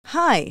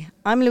Hi,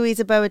 I'm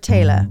Louisa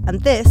Boa-Taylor, and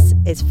this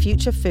is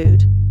Future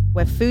Food,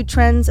 where food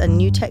trends and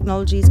new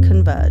technologies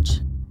converge.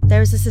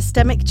 There is a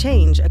systemic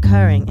change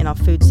occurring in our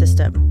food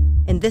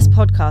system. In this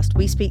podcast,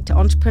 we speak to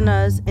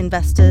entrepreneurs,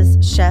 investors,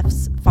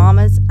 chefs,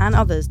 farmers, and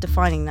others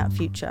defining that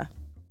future.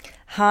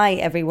 Hi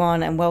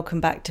everyone, and welcome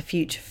back to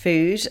Future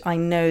Food. I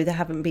know there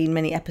haven't been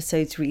many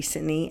episodes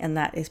recently, and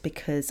that is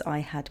because I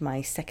had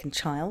my second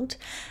child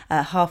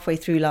halfway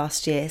through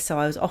last year, so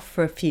I was off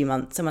for a few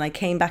months. And when I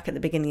came back at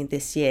the beginning of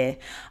this year,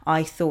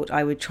 I thought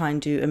I would try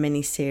and do a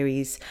mini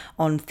series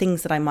on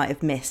things that I might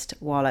have missed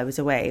while I was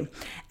away.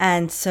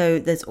 And so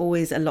there's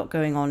always a lot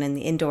going on in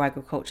the indoor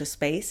agriculture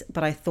space,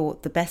 but I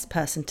thought the best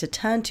person to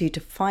turn to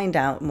find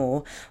out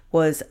more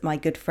was my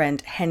good friend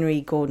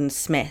Henry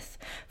Gordon-Smith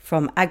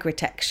from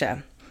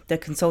Agritecture, the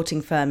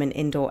consulting firm in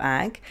indoor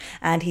ag,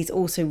 and he's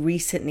also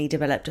recently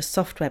developed a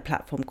software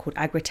platform called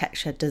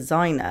Agritecture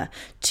Designer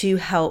to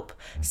help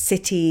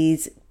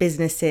cities,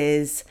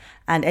 businesses,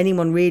 and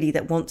anyone really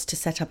that wants to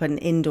set up an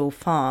indoor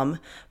farm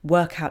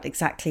work out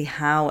exactly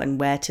how and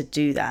where to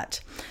do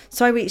that.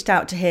 So I reached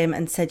out to him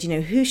and said,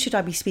 who should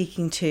I be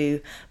speaking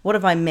to? What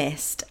have I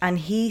missed? And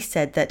he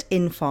said that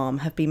Infarm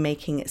have been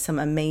making some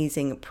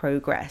amazing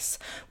progress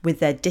with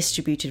their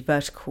distributed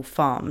vertical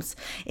farms.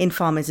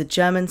 Infarm is a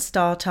German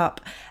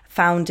startup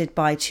founded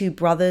by two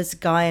brothers,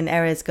 Guy and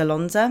Erez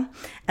Galonza.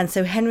 And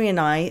so Henry and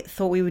I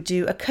thought we would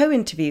do a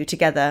co-interview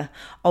together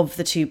of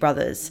the two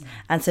brothers.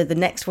 And so the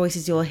next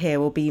voices you'll hear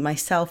will be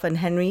myself and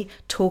Henry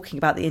talking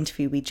about the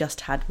interview we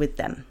just had with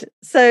them.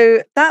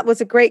 So that was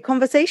a great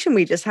conversation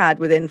we just had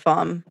with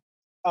Infarm.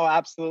 Oh,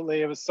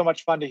 absolutely. It was so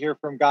much fun to hear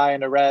from Guy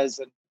and Erez.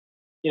 And,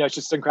 it's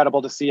just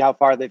incredible to see how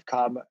far they've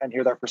come and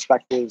hear their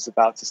perspectives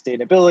about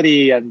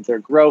sustainability and their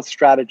growth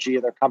strategy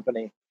of their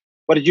company.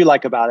 What did you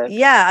like about it?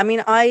 Yeah,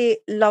 I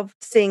loved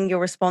seeing your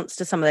response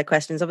to some of their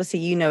questions. Obviously,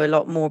 you know a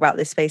lot more about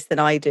this space than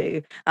I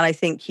do. And I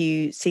think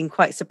you seem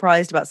quite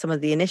surprised about some of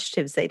the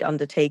initiatives they'd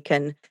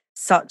undertaken,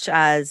 such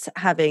as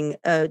having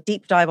a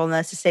deep dive on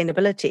their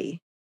sustainability.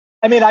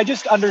 I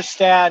just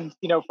understand,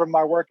 from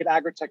our work in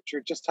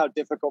agritecture, just how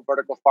difficult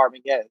vertical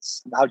farming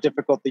is, and how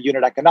difficult the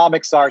unit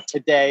economics are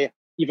today,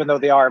 even though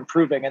they are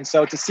improving. And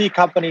so to see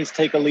companies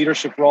take a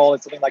leadership role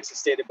in something like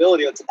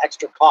sustainability, that's an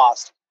extra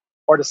cost,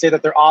 or to say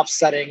that they're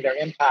offsetting their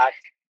impact,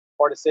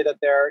 or to say that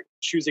they're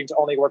choosing to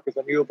only work with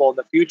renewable in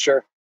the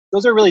future,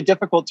 those are really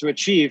difficult to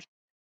achieve.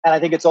 And I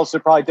think it's also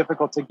probably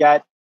difficult to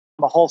get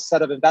a whole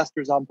set of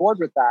investors on board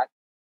with that.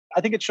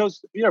 I think it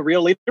shows,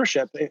 real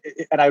leadership.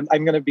 And I'm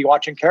going to be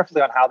watching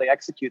carefully on how they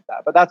execute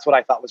that. But that's what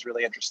I thought was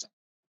really interesting.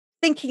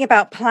 Thinking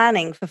about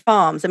planning for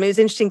farms, it was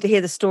interesting to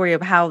hear the story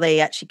of how they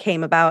actually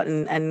came about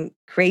and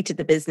created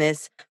the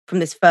business from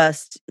this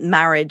first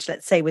marriage,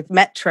 let's say, with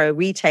Metro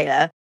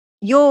retailer.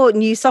 Your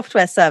new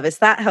software service,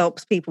 that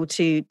helps people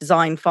to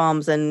design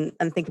farms and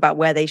think about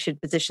where they should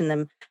position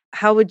them.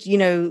 How would,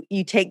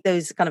 you take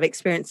those kind of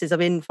experiences of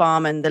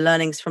Infarm and the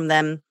learnings from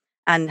them,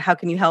 and how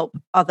can you help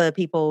other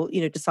people,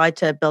 decide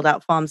to build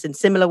out farms in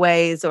similar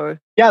ways? Or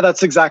Yeah,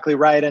 that's exactly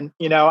right. And,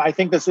 I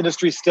think this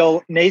industry is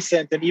still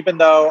nascent. And even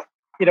though,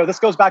 this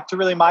goes back to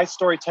really my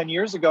story 10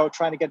 years ago,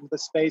 trying to get into the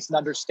space and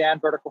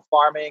understand vertical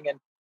farming and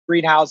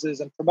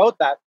greenhouses and promote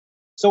that.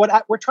 So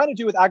what we're trying to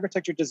do with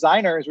Agritecture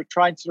Designer is we're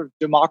trying to sort of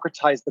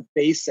democratize the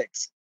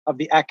basics of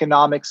the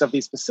economics of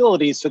these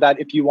facilities so that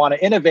if you want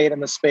to innovate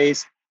in the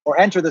space or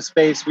enter the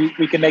space,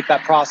 we can make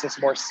that process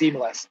more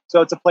seamless.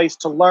 So it's a place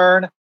to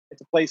learn,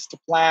 it's a place to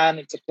plan,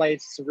 it's a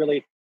place to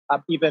really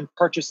even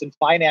purchase and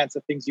finance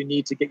the things you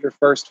need to get your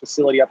first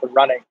facility up and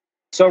running.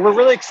 So we're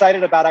really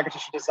excited about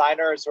Agritecture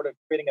Designer as sort of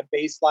creating a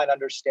baseline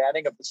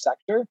understanding of the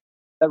sector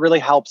that really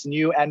helps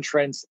new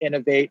entrants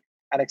innovate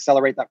and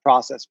accelerate that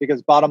process.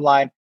 Because bottom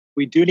line,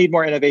 we do need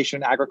more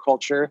innovation in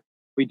agriculture.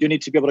 We do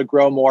need to be able to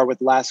grow more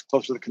with less,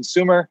 closer to the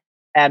consumer.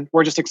 And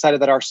we're just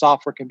excited that our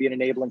software can be an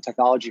enabling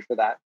technology for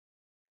that.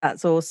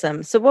 That's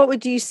awesome. So what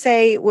would you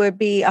say would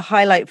be a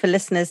highlight for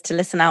listeners to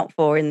listen out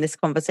for in this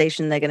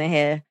conversation they're going to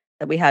hear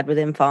that we had with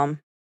Infarm?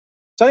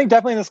 So I think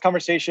definitely in this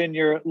conversation,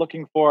 you're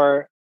looking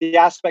for the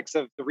aspects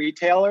of the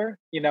retailer.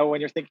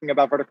 When you're thinking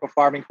about vertical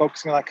farming,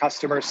 focusing on that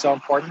customer is so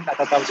important. I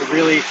thought that was a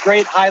really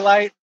great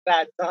highlight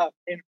that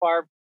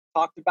Infarm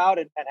talked about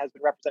and has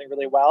been representing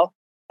really well.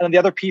 And then the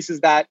other piece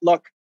is that,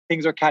 look,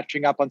 things are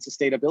catching up on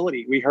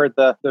sustainability. We heard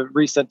the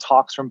recent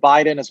talks from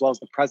Biden as well as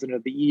the president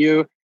of the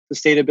EU.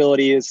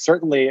 Sustainability is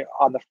certainly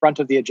on the front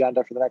of the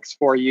agenda for the next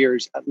 4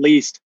 years, at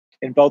least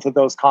in both of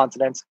those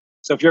continents.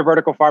 So if you're a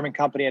vertical farming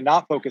company and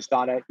not focused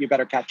on it, you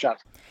better catch up.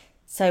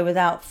 So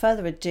without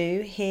further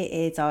ado, here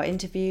is our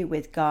interview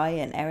with Guy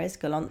and Erez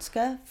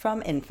Galonza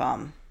from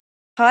Infarm.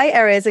 Hi,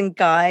 Erez and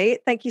Guy.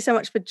 Thank you so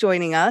much for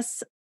joining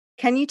us.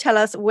 Can you tell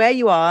us where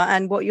you are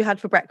and what you had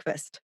for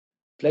breakfast?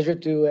 Pleasure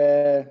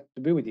to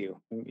be with you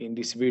in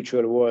this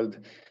virtual world.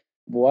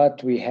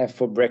 What we have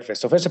for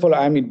breakfast. So first of all,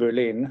 I'm in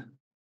Berlin,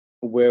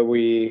 where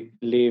we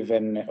live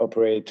and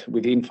operate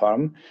with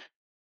Infarm.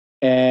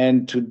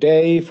 And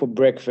today for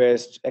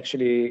breakfast,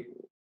 actually,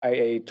 I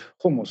ate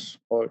hummus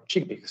or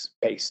chickpeas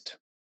paste.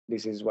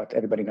 This is what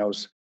everybody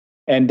knows.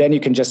 and then you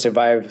can just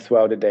survive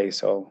throughout the day.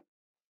 So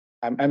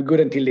I'm good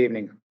until the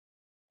evening.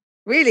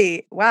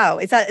 Really? Wow.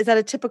 Is that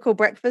a typical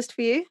breakfast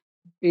for you?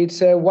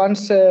 It's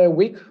once a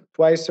week,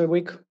 twice a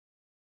week.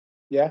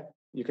 Yeah,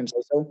 you can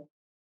say so.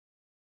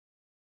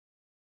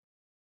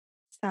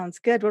 Sounds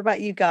good. What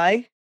about you,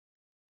 Guy?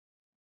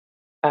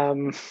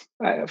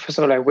 First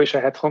of all, I wish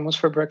I had hummus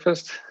for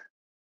breakfast.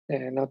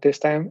 Not this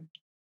time.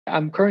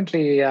 I'm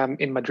currently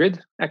in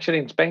Madrid, actually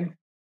in Spain.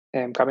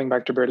 I'm coming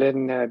back to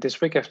Berlin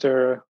this week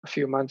after a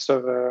few months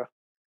of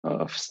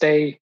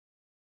stay.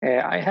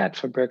 I had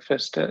for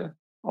breakfast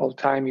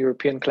all-time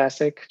European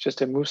classic,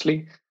 just a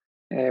muesli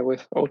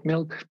with oat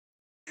milk.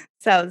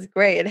 Sounds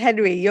great. And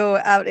Henry, you're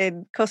out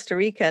in Costa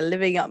Rica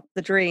living up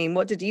the dream.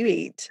 What did you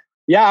eat?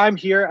 Yeah, I'm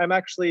here. I'm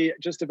actually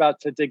just about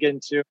to dig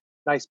into a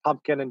nice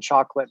pumpkin and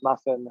chocolate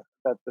muffin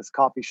that this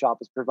coffee shop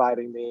is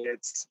providing me.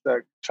 It's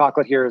the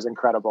chocolate here is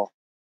incredible.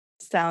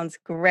 Sounds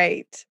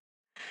great.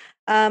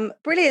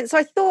 Brilliant. So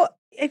I thought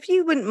if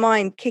you wouldn't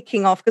mind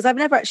kicking off, because I've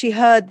never actually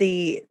heard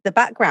the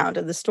background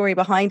and the story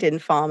behind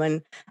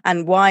InFarm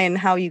and why and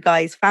how you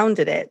guys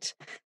founded it.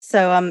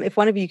 So if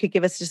one of you could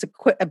give us just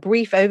a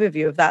brief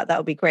overview of that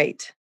would be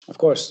great. Of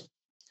course.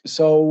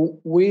 So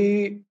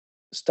we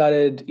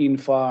started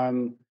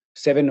InFarm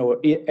 7 or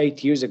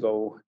 8 years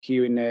ago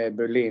here in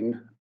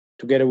Berlin,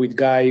 together with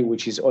Guy,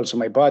 which is also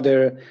my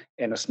brother,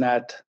 and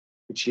Osnat,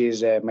 which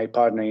is my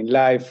partner in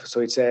life.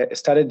 So it's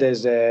started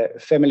as a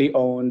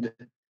family-owned,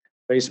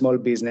 very small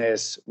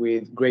business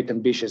with great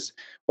ambitions.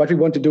 What we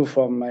want to do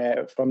from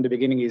the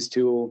beginning is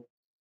to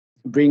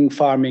bring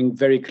farming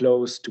very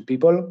close to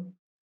people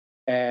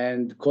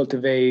and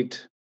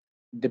cultivate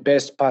the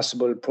best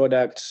possible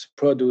products,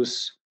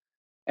 produce,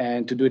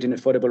 and to do it in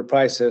affordable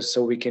prices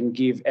so we can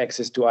give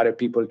access to other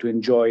people to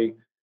enjoy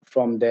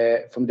from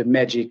the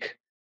magic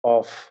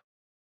of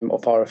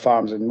our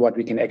farms and what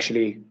we can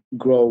actually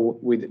grow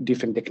with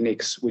different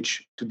techniques,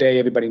 which today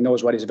everybody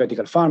knows what is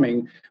vertical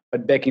farming.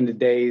 But back in the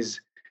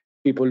days,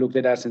 people looked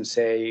at us and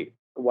say,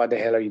 what the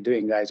hell are you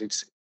doing,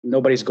 guys?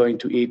 Nobody's going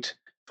to eat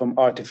from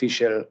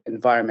artificial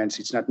environments.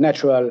 It's not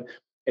natural,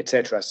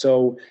 etc.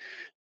 So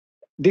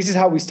this is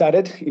how we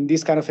started in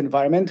this kind of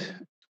environment.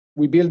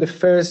 We built the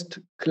first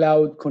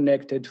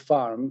cloud-connected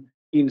farm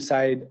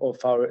inside of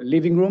our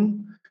living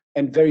room,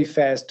 and very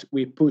fast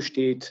we pushed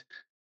it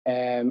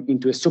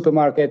into a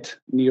supermarket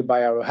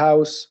nearby our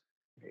house.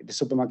 The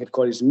supermarket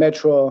called is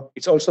Metro.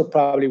 It's also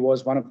probably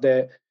was one of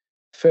the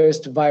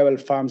first viral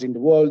farms in the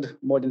world.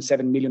 More than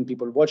 7 million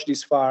people watched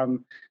this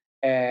farm,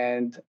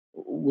 and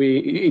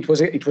it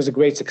was a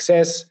great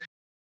success.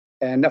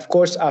 And of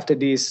course, after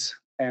this,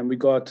 we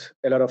got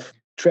a lot of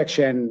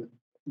traction.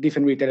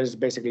 Different retailers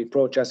basically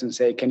approach us and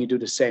say, can you do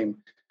the same?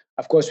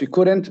 Of course, we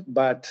couldn't,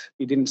 but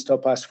it didn't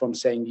stop us from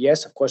saying,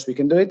 yes, of course we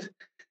can do it.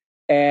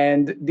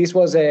 And this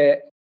was a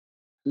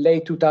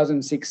late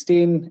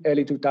 2016,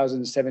 early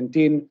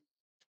 2017,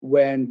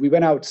 when we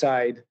went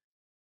outside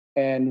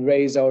and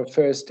raised our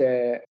first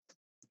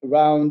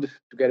round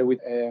together with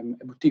a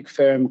boutique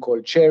firm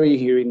called Cherry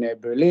here in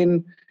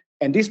Berlin.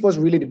 And this was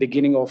really the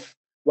beginning of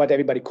what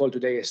everybody called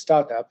today a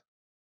startup.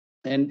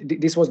 And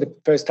this was the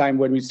first time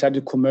when we started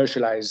to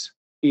commercialize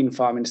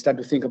InFarm and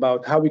started to think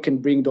about how we can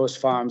bring those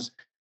farms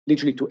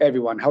literally to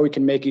everyone, how we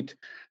can make it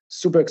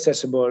super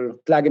accessible,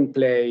 plug and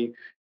play,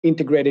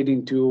 integrated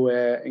into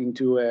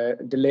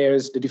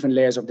the different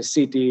layers of the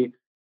city,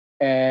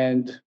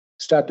 and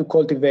start to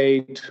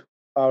cultivate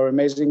our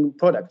amazing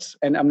products.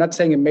 And I'm not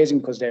saying amazing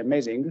because they're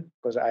amazing,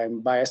 because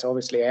I'm biased,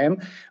 obviously I am,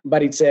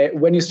 but it's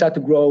when you start to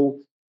grow,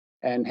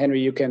 and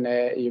Henry, you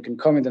can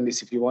comment on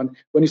this if you want,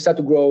 when you start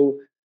to grow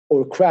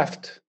or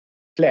craft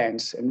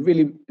plants, and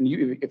really,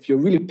 if you're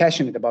really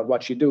passionate about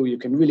what you do, you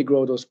can really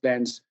grow those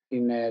plants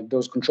in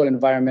those controlled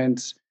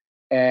environments.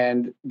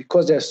 And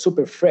because they're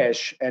super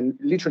fresh and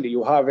literally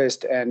you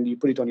harvest and you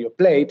put it on your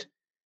plate,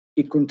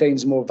 it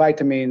contains more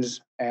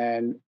vitamins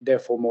and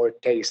therefore more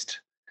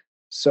taste.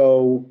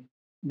 So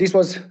this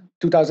was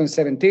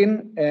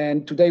 2017,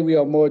 and today we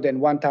are more than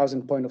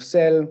 1,000 point of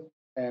sale,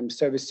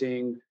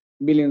 servicing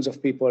millions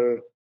of people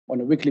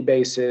on a weekly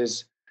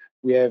basis.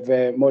 We have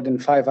more than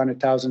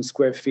 500,000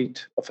 square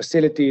feet of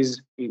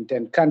facilities in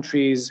 10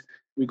 countries.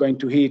 We're going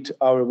to hit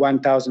our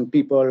 1,000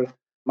 people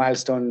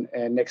milestone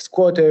next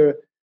quarter.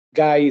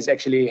 Guy is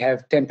actually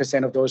have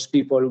 10% of those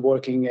people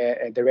working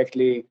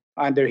directly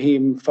under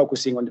him,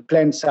 focusing on the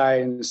plant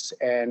science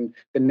and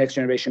the next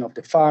generation of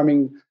the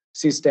farming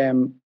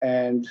system.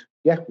 And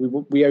yeah,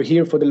 we are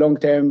here for the long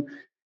term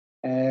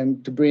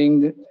and to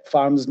bring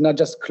farms not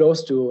just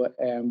close to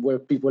where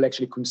people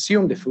actually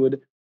consume the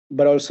food,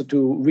 but also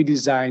to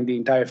redesign the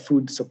entire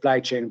food supply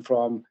chain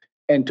from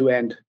end to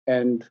end.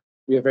 And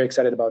we are very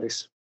excited about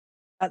this.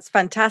 That's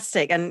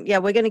fantastic. And yeah,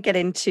 we're going to get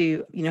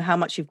into, how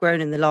much you've grown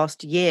in the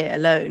last year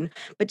alone.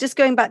 But just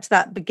going back to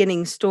that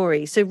beginning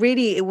story. So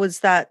really it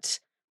was that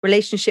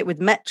relationship with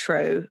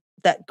Metro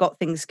that got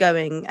things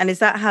going. And is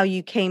that how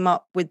you came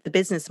up with the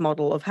business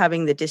model of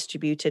having the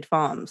distributed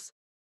farms?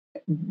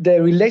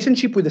 The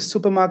relationship with the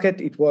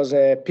supermarket, it was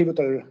a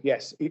pivotal,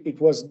 yes.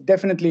 It was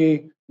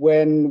definitely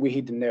when we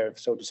hit the nerve,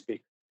 so to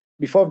speak.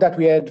 Before that,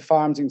 we had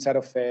farms inside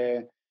of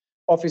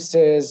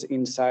offices,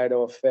 inside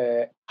of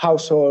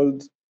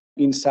households,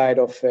 inside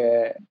of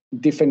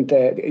different.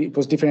 It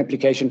was different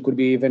application. Could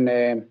be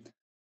even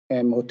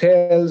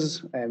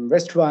hotels,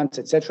 restaurants,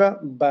 etc.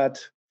 But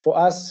for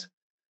us,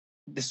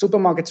 the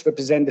supermarkets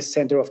represent the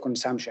center of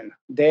consumption.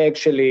 They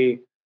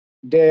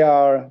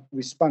are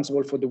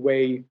responsible for the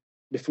way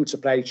the food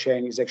supply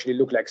chain is actually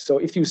look like. So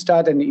if you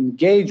start and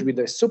engage with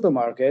the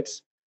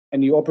supermarkets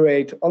and you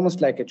operate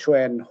almost like a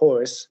Trojan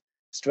horse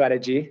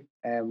strategy,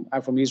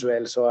 I'm from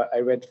Israel, so I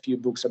read a few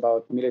books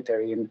about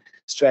military and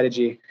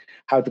strategy,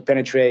 how to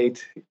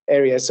penetrate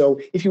areas. So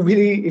if you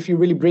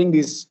really bring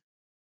these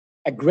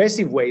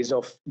aggressive ways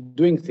of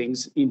doing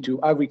things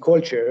into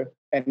agriculture,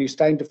 and you're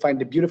starting to find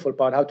the beautiful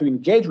part, how to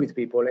engage with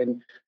people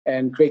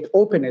and create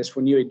openness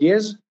for new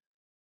ideas,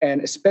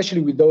 and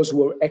especially with those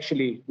who are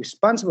actually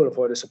responsible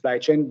for the supply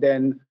chain,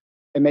 then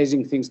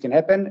amazing things can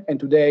happen. And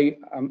today,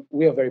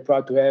 we are very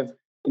proud to have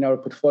in our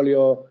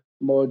portfolio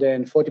more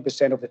than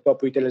 40% of the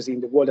top retailers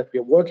in the world that we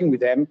are working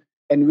with them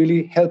and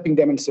really helping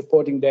them and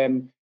supporting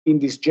them in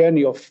this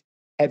journey of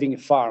having a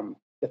farm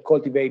that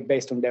cultivate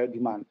based on their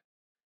demand.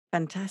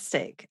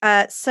 Fantastic.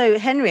 So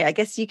Henry, I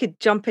guess you could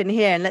jump in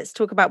here and let's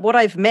talk about what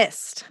I've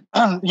missed.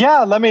 So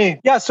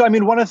I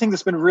mean, one of the things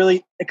that's been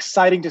really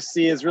exciting to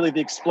see is really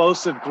the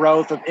explosive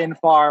growth of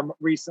InFarm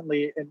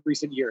recently in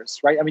recent years,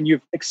 right? I mean,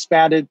 you've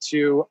expanded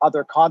to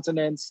other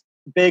continents,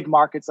 big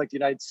markets like the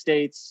United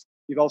States.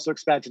 You've also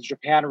expanded to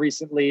Japan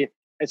recently.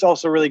 It's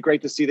also really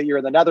great to see that you're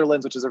in the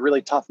Netherlands, which is a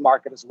really tough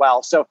market as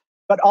well. So,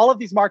 but all of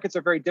these markets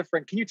are very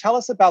different. Can you tell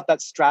us about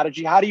that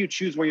strategy? How do you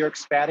choose where you're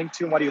expanding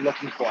to and what are you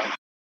looking for?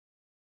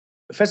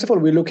 First of all,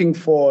 we're looking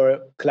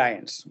for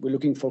clients. We're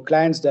looking for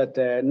clients that,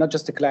 not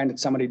just a client,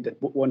 that's somebody that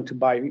want to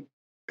buy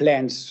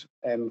plants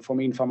from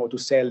InFarm or to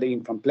sell the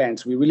InFarm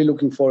plants. We're really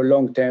looking for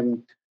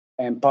long-term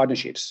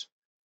partnerships.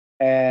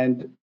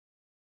 And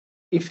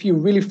if you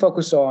really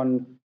focus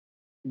on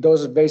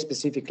those very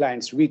specific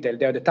clients, retail,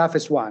 they're the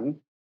toughest one.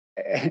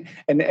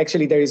 And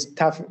actually, there is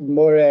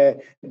more in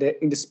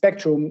the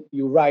spectrum.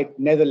 You write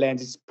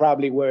Netherlands is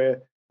probably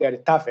where they're the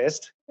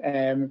toughest.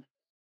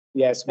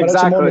 Yes, but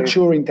exactly. Also more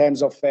mature in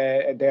terms of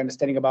their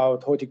understanding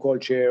about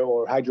horticulture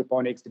or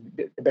hydroponics,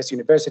 the best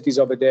universities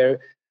over there.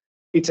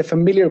 It's a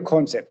familiar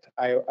concept,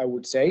 I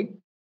would say.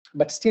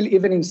 But still,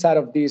 even inside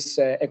of this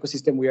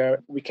ecosystem,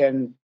 we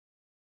can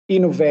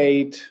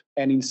innovate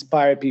and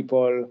inspire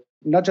people,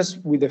 not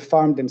just with the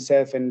farm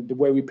themselves and the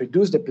way we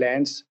produce the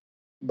plants,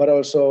 but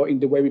also in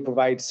the way we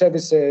provide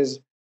services,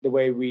 the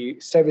way we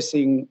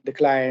servicing the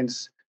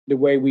clients, the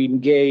way we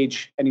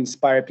engage and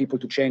inspire people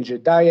to change their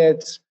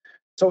diets.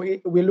 So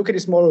we look at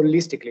this more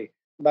holistically,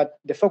 but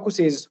the focus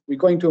is we're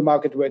going to a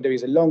market where there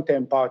is a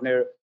long-term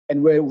partner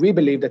and where we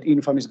believe that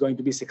InFarm is going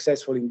to be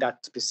successful in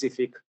that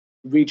specific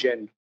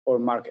region or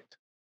market.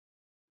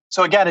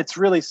 So again, it's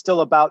really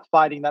still about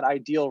finding that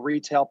ideal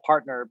retail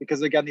partner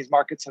because again, these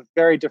markets have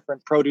very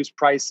different produce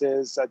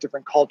prices,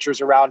 different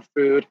cultures around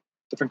food,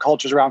 different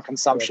cultures around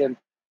consumption.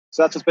 Correct.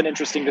 So that's what's been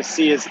interesting to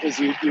see is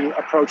you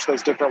approach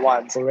those different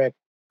ones. Correct.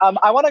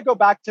 I want to go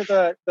back to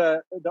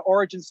the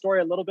origin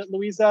story a little bit,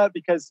 Louisa,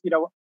 because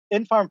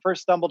InFarm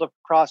first stumbled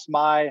across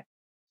my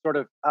sort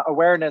of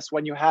awareness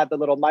when you had the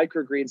little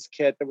microgreens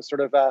kit that was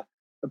sort of a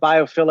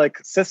biophilic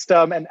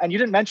system, and you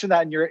didn't mention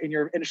that in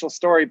your initial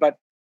story, but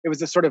it was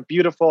this sort of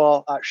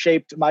beautiful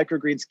shaped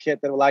microgreens kit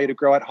that will allow you to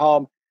grow at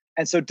home.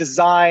 And so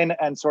design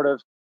and sort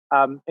of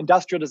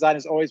industrial design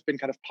has always been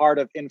kind of part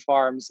of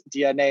InFarm's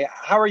DNA.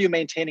 How are you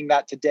maintaining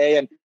that today,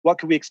 and what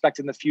can we expect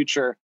in the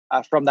future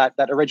from that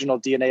original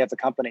DNA of the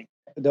company?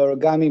 The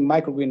Origami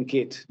Microgreen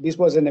Kit. This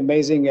was an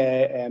amazing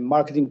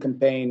marketing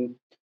campaign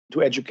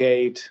to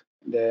educate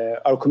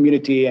our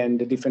community and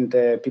the different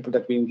people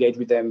that we engaged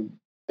with them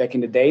back in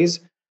the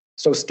days.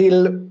 So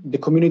still, the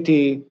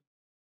community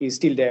is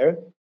still there.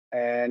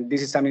 And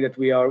this is something that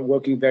we are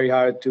working very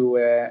hard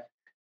to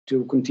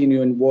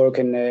continue and work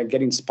and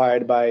get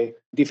inspired by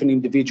different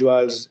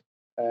individuals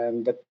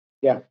that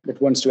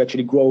wants to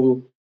actually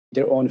grow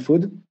their own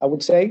food, I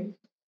would say.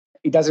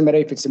 It doesn't matter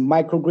if it's a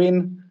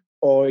microgreen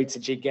or it's a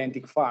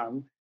gigantic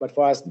farm. But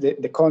for us,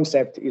 the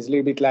concept is a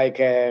little bit like,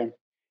 I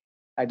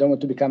don't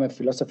want to become a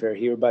philosopher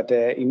here, but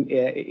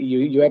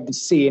you have the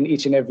sea and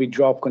each and every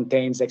drop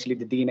contains actually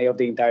the DNA of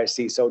the entire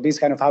sea. So this is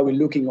kind of how we're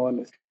looking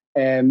on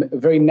a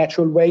very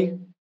natural way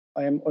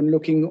on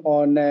looking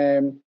on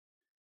the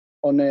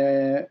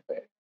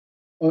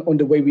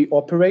way we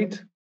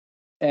operate.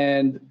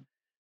 And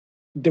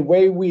the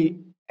way we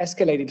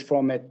escalated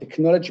from a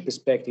technology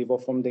perspective or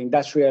from the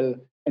industrial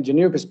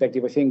engineer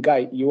perspective, I think,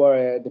 Guy, you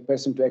are the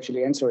person to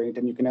actually answer it,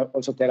 and you can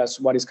also tell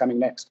us what is coming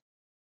next.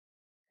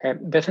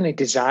 Definitely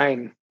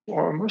design,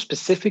 or more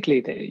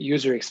specifically, the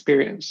user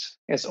experience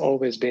has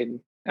always been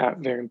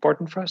very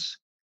important for us.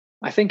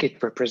 I think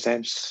it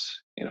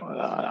represents,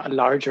 a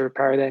larger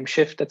paradigm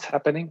shift that's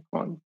happening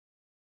on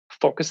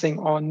focusing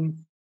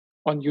on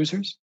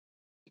users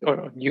or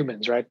on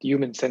humans, right?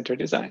 Human-centered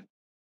design.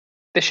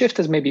 The shift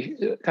has maybe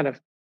kind of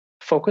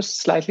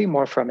focused slightly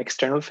more from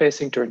external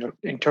facing to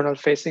internal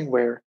facing,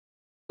 where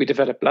We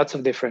develop lots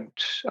of different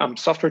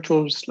software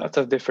tools, lots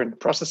of different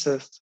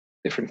processes,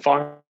 different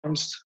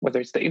farms, whether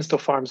it's the install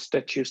farms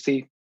that you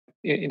see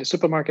in the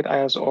supermarket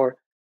aisles or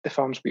the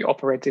farms we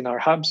operate in our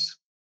hubs.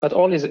 But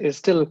all is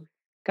still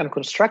kind of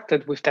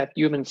constructed with that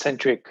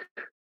human-centric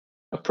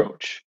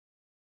approach.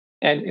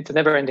 And it's a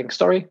never-ending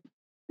story.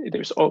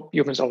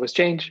 Humans always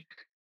change,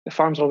 the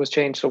farms always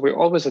change, so we're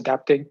always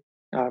adapting.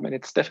 And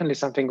it's definitely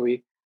something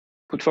we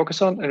put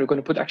focus on, and we're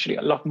going to put actually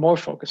a lot more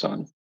focus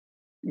on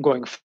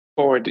going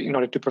forward in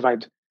order to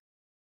provide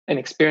an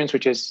experience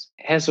which is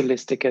as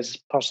holistic as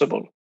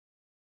possible,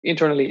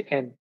 internally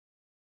and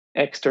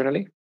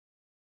externally.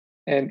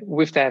 And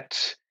with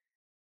that,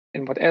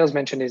 and what Els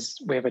mentioned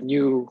is we have a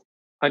new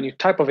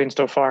type of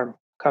in-store farm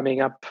coming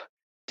up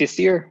this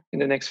year in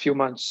the next few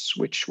months,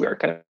 which we are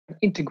kind of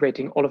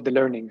integrating all of the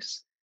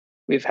learnings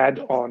we've had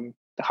on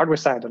the hardware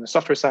side, on the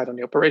software side, on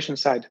the operation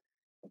side,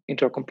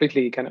 into a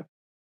completely kind of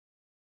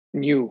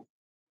new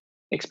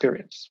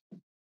experience.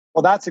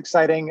 Well, that's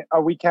exciting.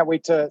 We can't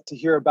wait to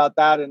hear about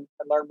that and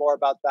learn more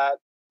about that.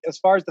 As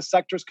far as the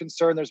sector is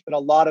concerned, there's been a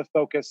lot of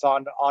focus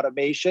on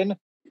automation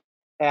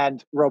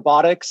and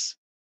robotics.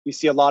 You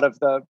see a lot of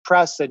the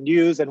press and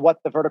news and what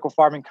the vertical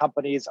farming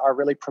companies are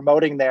really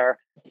promoting there.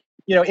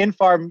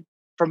 InFarm,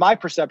 from my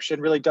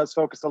perception, really does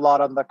focus a lot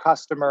on the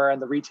customer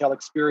and the retail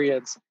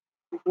experience.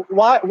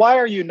 Why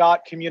are you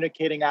not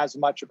communicating as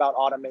much about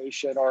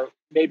automation, or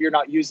maybe you're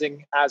not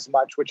using as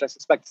much, which I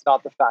suspect is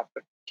not the fact.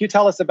 But can you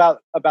tell us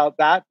about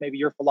that, maybe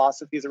your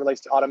philosophy as it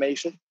relates to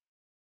automation?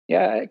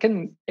 Yeah, I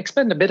can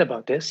expand a bit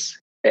about this.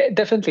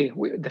 Definitely,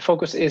 the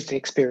focus is the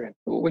experience.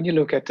 When you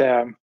look at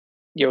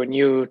your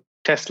new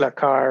Tesla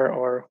car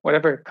or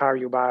whatever car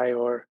you buy,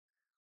 or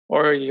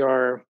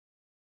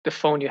the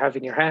phone you have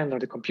in your hand or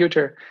the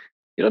computer,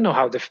 you don't know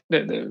how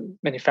the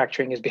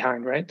manufacturing is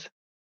behind, right?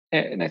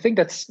 And I think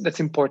that's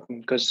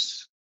important,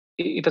 because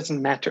it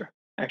doesn't matter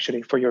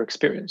actually for your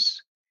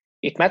experience.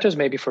 It matters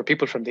maybe for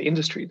people from the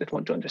industry that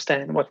want to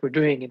understand what we're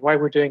doing and why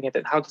we're doing it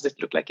and how does it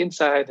look like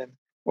inside and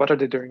what are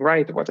they doing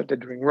right, what are they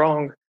doing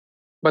wrong.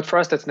 But for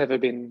us, that's never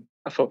been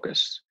a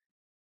focus.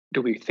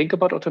 Do we think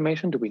about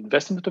automation? Do we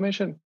invest in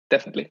automation?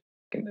 Definitely.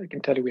 I can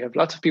tell you we have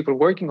lots of people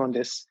working on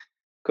this,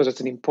 because it's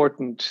an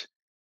important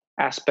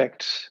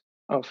aspect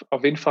of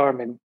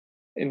InFarm and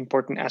an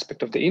important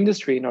aspect of the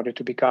industry in order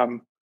to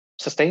become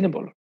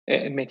sustainable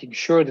and making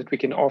sure that we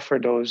can offer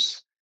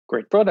those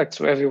great products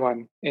to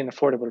everyone in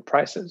affordable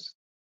prices.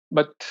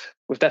 But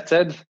with that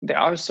said,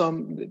 there is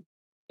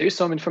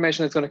some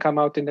information that's going to come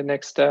out in the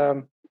next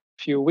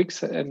few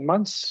weeks and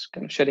months,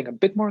 kind of shedding a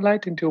bit more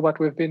light into what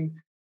we've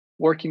been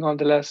working on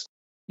the last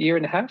year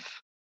and a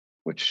half,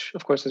 which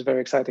of course is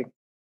very exciting.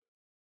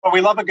 Well,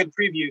 we love a good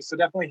preview, so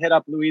definitely hit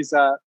up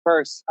Louisa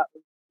first.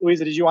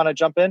 Louisa, did you want to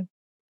jump in?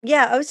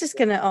 Yeah, I was just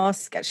going to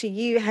ask, actually,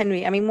 you,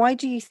 Henry, I mean, why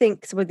do you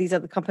think some of these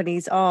other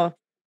companies are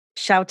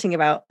shouting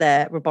about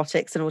their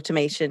robotics and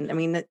automation? I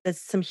mean, there's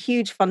some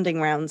huge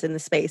funding rounds in the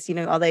space.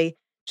 Are they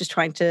just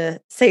trying to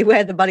say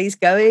where the money's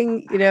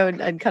going,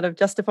 and kind of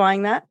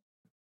justifying that?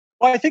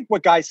 Well, I think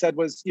what Guy said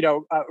was,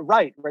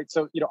 right.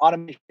 So,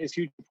 automation is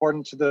hugely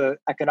important to the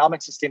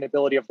economic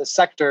sustainability of the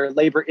sector.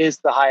 Labor is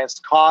the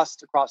highest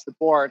cost across the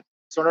board.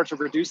 So in order to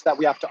reduce that,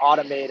 we have to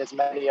automate as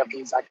many of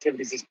these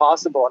activities as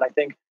possible. And I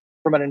think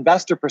from an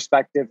investor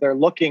perspective, they're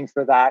looking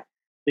for that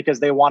because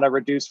they want to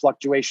reduce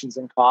fluctuations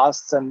in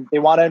costs, and they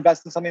want to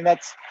invest in something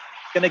that's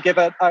going to give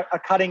a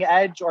cutting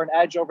edge or an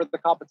edge over the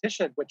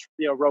competition, which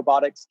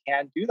robotics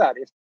can do that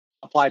if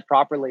applied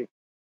properly.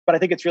 But I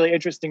think it's really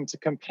interesting to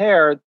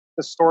compare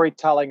the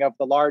storytelling of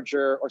the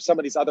larger or some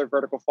of these other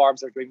vertical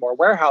farms that are doing more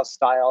warehouse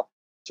style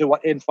to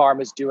what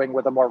InFarm is doing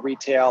with a more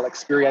retail,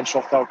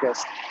 experiential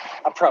focused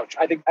approach.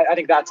 I think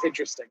that's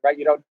interesting, right?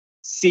 You don't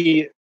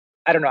see,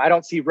 I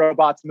don't see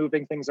robots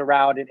moving things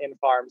around in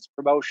InFarm's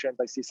promotions.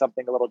 I see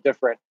something a little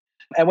different.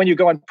 And when you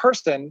go in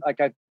person, like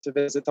to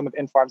visit some of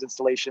InFarm's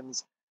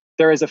installations,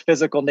 there is a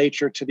physical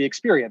nature to the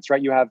experience,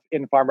 right? You have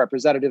InFarm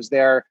representatives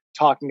there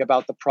talking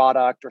about the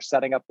product or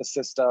setting up the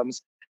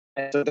systems.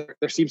 And so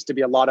there seems to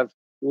be a lot of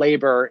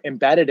labor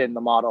embedded in the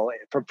model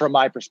from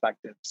my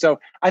perspective. So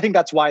I think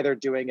that's why they're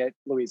doing it,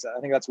 Louisa. I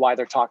think that's why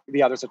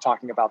the others are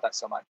talking about that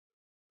so much.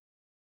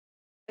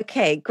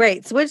 Okay,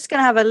 great. So we're just going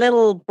to have a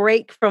little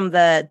break from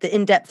the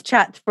in-depth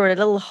chat for a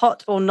little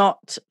hot or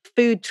not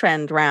food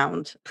trend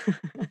round.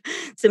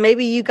 So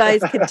maybe you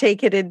guys could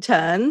take it in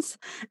turns.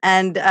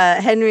 And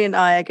Henry and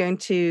I are going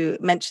to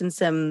mention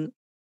some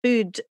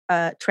food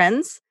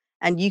trends,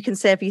 and you can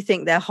say if you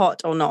think they're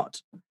hot or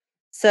not.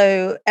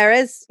 So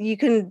Erez, you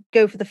can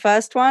go for the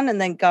first one,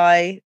 and then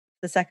Guy,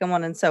 the second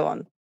one, and so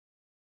on.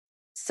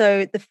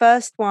 So the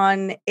first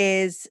one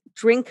is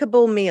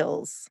drinkable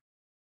meals.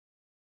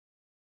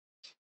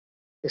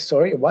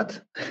 Sorry,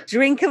 what?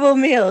 Drinkable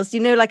meals,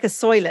 like a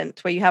Soylent,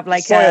 where you have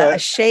like a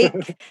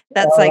shake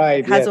that's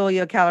has all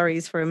your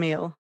calories for a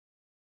meal.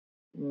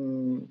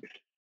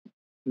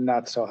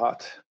 Not so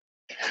hot.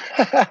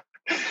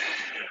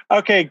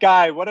 Okay,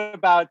 Guy, what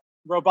about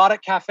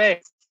robotic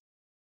cafes?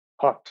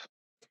 Hot.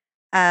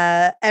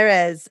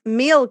 Erez,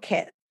 meal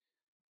kit.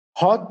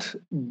 hot,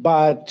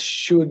 but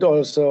should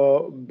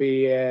also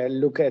be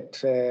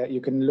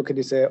you can look at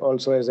this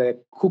also as a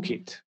cook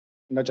it,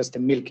 not just a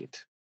milk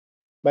it.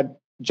 But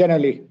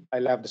generally, I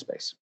love the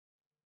space.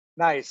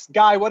 Nice.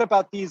 Guy, what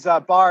about these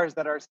bars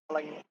that are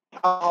selling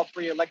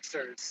alcohol-free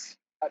elixirs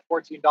at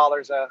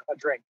 $14 a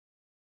drink?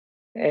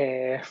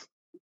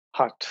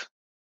 Hot.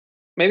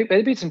 Maybe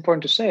it's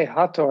important to say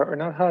hot or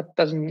not hot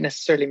doesn't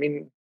necessarily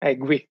mean I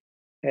agree.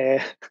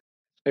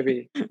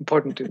 Maybe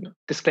important to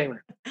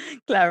disclaimer.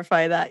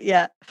 Clarify that,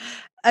 yeah.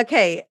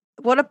 Okay,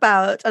 what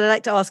about, and I'd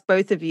like to ask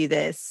both of you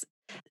this,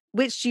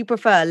 which do you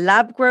prefer,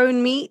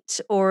 lab-grown meat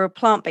or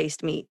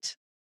plant-based meat?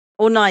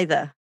 Or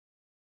neither?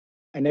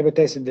 I never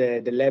tasted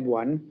the lab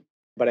one,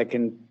 but I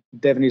can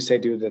definitely say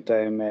to you that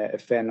I'm a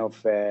fan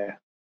of the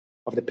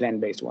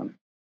plant-based one.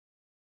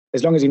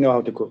 As long as you know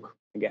how to cook,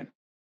 again.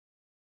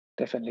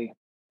 Definitely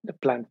the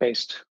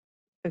plant-based.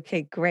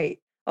 Okay, great.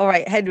 All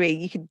right, Henry,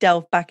 you could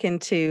delve back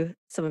into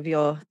some of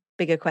your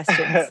bigger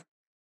questions.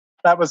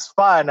 That was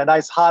fun. A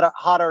nice hot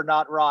or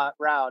not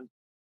round.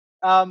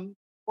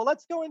 Well,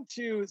 let's go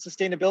into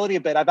sustainability a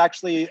bit. I've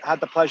actually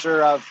had the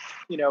pleasure of,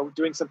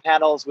 doing some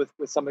panels with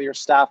some of your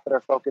staff that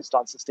are focused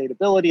on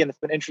sustainability, and it's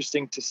been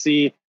interesting to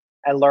see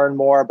and learn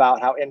more about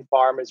how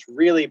InFarm is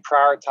really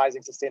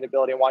prioritizing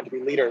sustainability and wanting to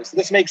be leaders. So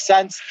this makes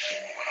sense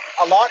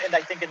a lot, and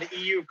I think in the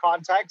EU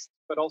context,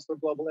 but also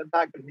global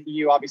impact. But in the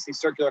EU, obviously,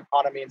 circular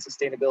economy and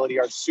sustainability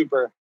are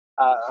super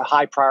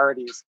high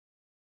priorities.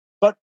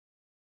 But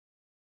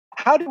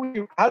how do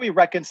we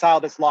reconcile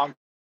this long?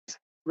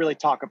 Really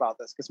talk about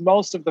this, because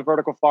most of the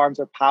vertical farms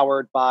are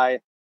powered by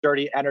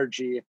dirty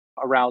energy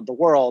around the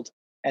world,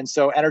 and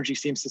so energy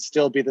seems to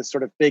still be this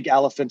sort of big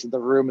elephant in the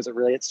room as it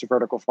relates to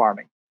vertical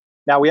farming.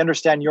 Now, we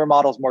understand your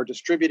model is more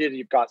distributed.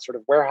 You've got sort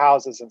of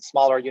warehouses and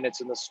smaller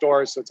units in the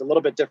stores, so it's a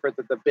little bit different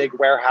than the big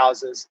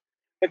warehouses.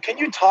 But can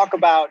you talk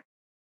about,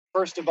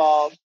 first of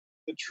all,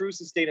 the true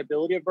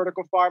sustainability of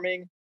vertical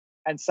farming,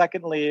 and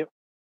secondly,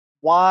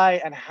 why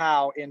and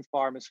how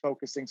InFarm is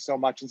focusing so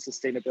much on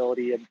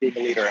sustainability and being a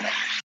leader in it?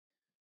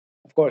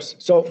 Of course.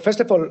 So first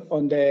of all,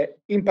 on the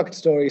impact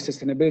story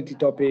sustainability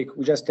topic,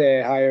 we just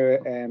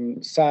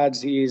hired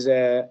Sads.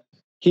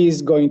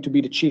 He's going to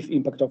be the Chief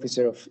Impact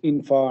Officer of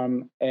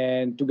InFarm,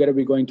 and together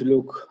we're going to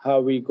look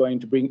how we're going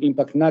to bring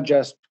impact not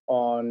just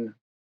on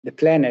the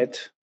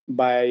planet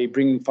by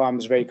bringing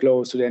farms very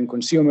close to the end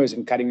consumers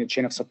and cutting the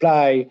chain of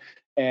supply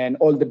and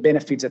all the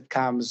benefits that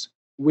comes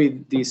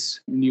with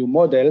this new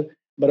model,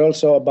 but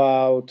also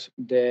about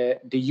the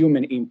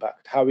human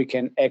impact, how we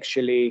can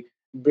actually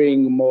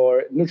bring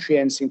more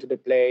nutrients into the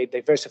plate,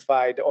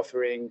 diversify the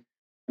offering,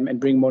 and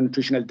bring more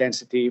nutritional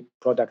density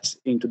products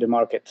into the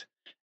market.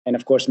 And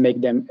of course,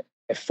 make them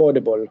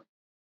affordable.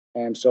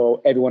 And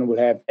so everyone will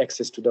have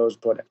access to those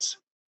products.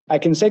 I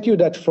can say to you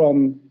that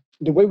from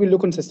the way we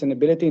look on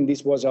sustainability, and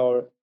this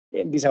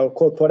is our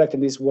core product,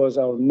 and this was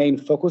our main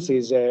focus,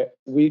 is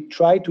we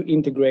try to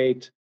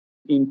integrate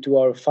into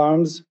our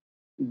farms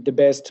the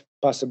best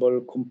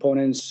possible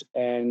components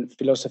and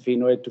philosophy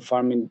in order to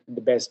farm in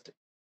the best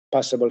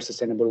possible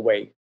sustainable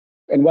way.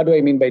 And what do I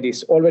mean by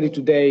this? Already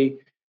today,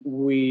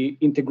 we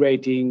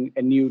integrating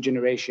a new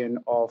generation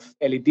of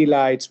LED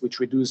lights, which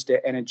reduce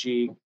the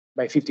energy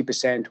by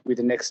 50% with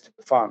the next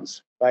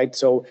farms, right?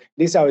 So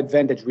this is our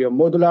advantage. We are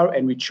modular,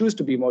 and we choose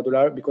to be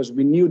modular because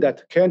we knew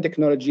that current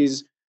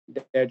technologies,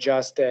 they're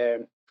just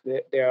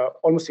they are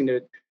almost in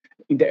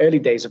the early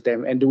days of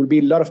them, and there will be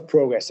a lot of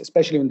progress,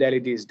 especially on the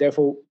LEDs.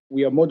 Therefore,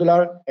 we are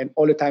modular, and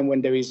all the time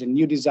when there is a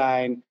new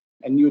design,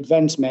 a new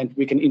advancement,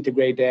 we can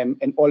integrate them,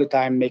 and all the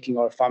time making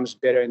our farms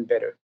better and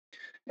better.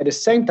 At the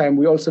same time,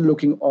 we're also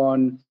looking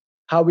on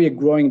how we are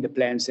growing the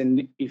plants,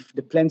 and if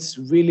the plants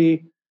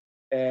really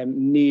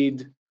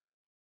need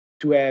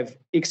to have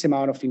X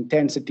amount of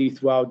intensity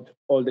throughout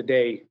all the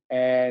day,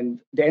 and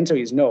the answer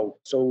is no.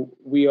 So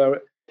we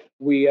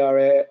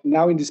are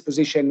now in this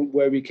position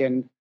where we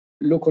can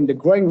look on the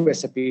growing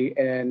recipe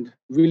and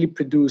really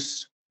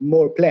produce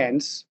more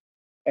plants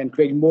and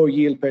create more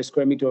yield per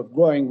square meter of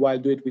growing while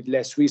do it with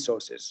less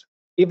resources.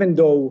 Even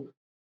though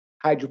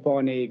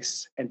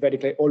hydroponics and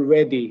vertical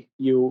already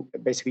you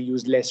basically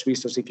use less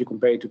resources if you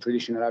compare it to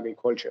traditional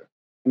agriculture.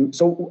 And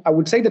so I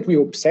would say that we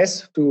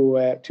obsess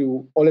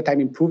to all the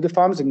time improve the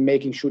farms and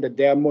making sure that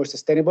they are more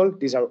sustainable.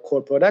 These are our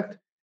core product,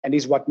 and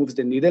this is what moves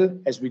the needle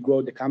as we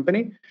grow the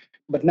company.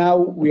 But now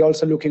we're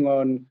also looking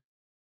on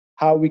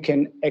how we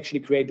can actually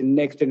create the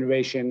next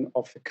generation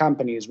of the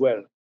company as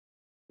well,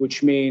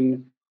 which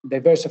mean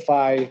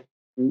diversify,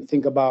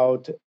 think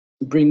about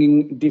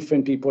bringing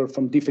different people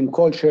from different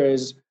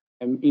cultures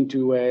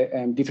into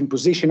a different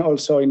position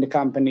also in the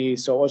company.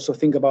 So also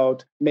think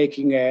about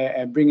making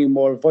bringing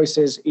more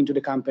voices into the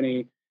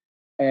company.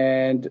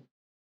 And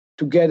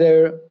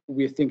together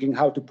we're thinking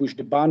how to push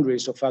the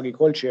boundaries of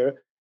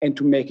agriculture and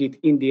to make it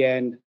in the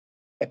end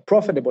a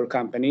profitable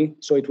company,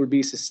 so it will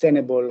be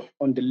sustainable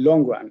on the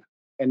long run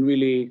and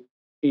really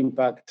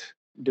impact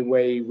the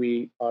way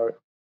we are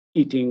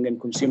eating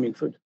and consuming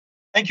food.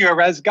 Thank you,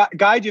 Erez.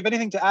 Guy, do you have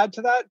anything to add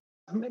to that?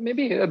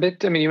 Maybe a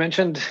bit. I mean, you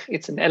mentioned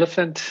it's an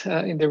elephant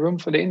in the room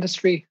for the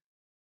industry.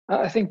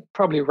 I think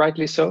probably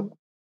rightly so,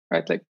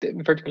 right? Like the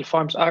vertical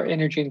farms are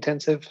energy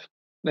intensive.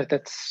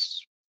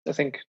 That's, I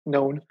think,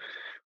 known.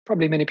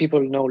 Probably many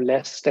people know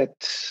less that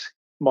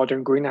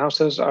modern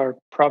greenhouses are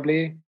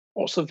probably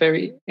also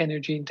very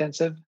energy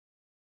intensive,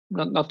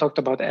 not talked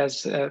about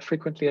as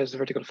frequently as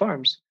vertical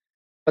farms.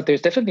 But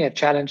there's definitely a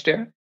challenge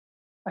there.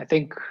 I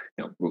think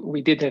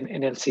we did an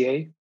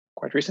LCA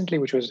quite recently,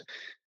 which was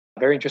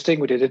very interesting.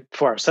 We did it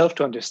for ourselves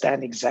to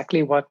understand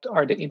exactly what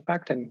are the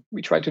impact, and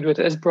we tried to do it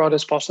as broad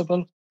as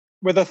possible.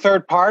 With a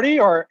third party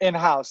or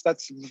in-house?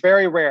 That's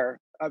very rare.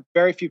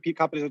 Very few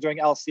companies are doing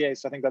LCA,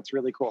 so I think that's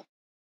really cool.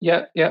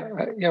 Yeah.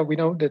 We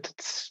know that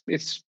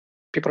it's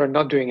people are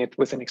not doing it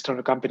with an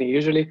external company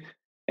usually,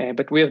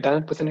 but we have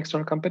done it with an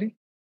external company,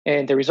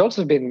 and the results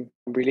have been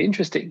really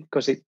interesting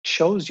because it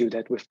shows you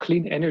that with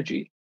clean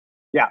energy,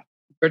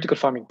 vertical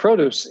farming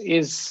produce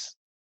is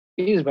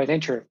by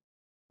nature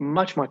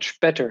much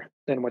better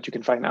than what you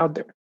can find out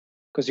there,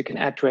 because you can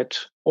add to it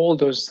all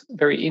those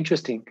very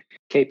interesting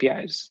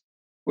KPIs.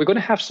 We're going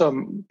to have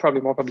some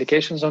probably more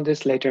publications on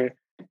this later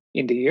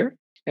in the year,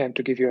 and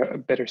to give you a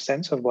better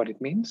sense of what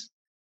it means.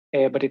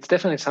 But it's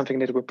definitely something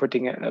that we're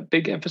putting a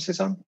big emphasis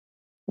on.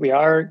 We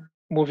are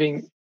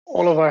moving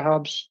all of our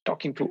hubs,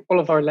 talking to all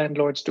of our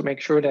landlords to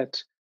make sure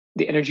that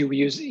the energy we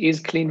use is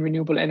clean,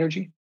 renewable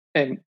energy.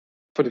 And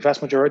for the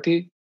vast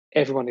majority,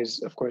 everyone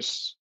is, of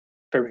course,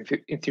 very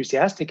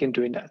enthusiastic in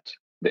doing that.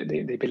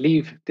 They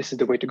believe this is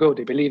the way to go.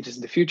 They believe this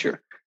is the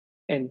future.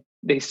 And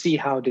they see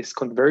how this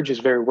converges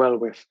very well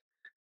with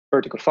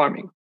vertical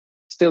farming.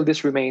 Still,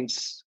 this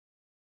remains,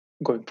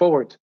 going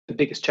forward, the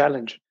biggest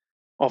challenge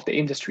of the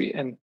industry.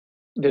 And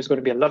there's going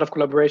to be a lot of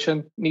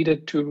collaboration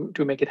needed to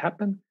make it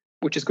happen,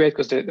 which is great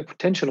because the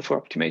potential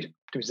for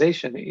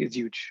optimization is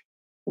huge.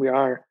 We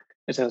are,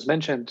 as I was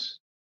mentioned,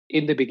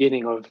 in the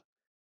beginning of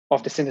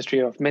this industry,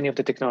 of many of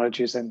the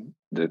technologies, and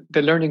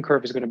the learning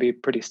curve is going to be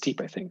pretty steep,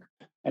 I think.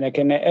 And I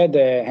can add,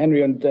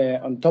 Henry,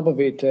 on top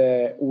of it,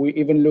 we're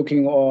even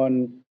looking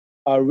on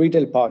our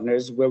retail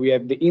partners where we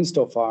have the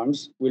in-store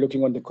farms. We're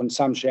looking on the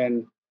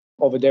consumption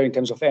over there in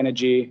terms of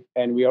energy,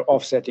 and we are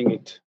offsetting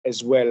it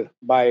as well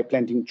by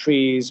planting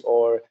trees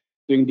or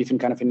doing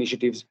different kind of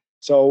initiatives.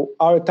 So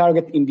our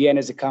target in the end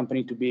as a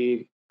company to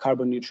be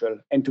carbon neutral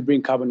and to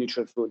bring carbon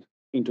neutral food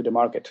into the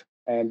market.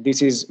 And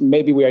this is,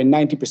 maybe we are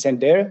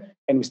 90% there,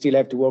 and we still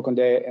have to work on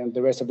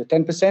the rest of the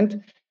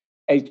 10%.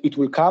 It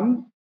will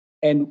come.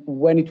 And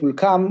when it will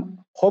come,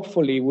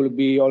 hopefully will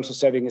be also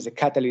serving as a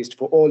catalyst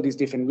for all these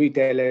different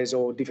retailers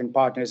or different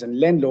partners and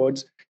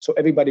landlords. So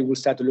everybody will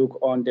start to look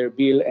on their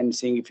bill and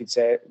seeing if it's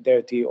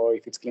dirty or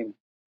if it's clean.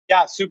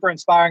 Yeah, super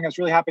inspiring. I was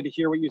really happy to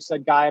hear what you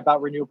said, Guy,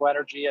 about renewable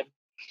energy and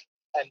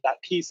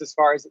that piece as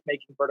far as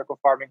making vertical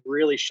farming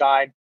really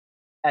shine.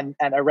 And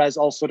Erez,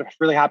 also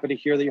really happy to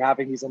hear that you're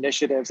having these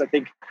initiatives. I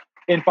think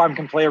InFarm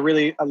can play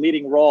a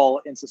leading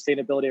role in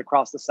sustainability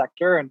across the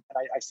sector. And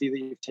I see that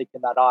you've taken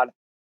that on.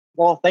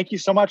 Well, thank you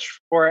so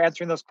much for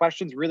answering those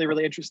questions. Really,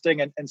 really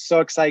interesting and so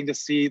exciting to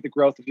see the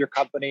growth of your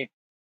company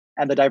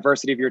and the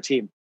diversity of your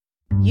team.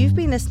 You've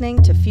been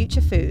listening to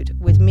Future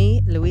Food with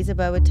me, Louisa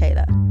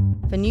Burwood-Taylor.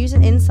 For news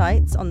and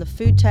insights on the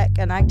food tech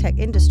and ag tech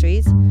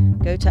industries,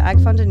 go to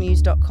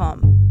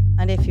agfundernews.com.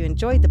 And if you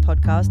enjoyed the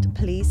podcast,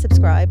 please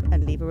subscribe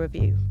and leave a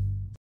review.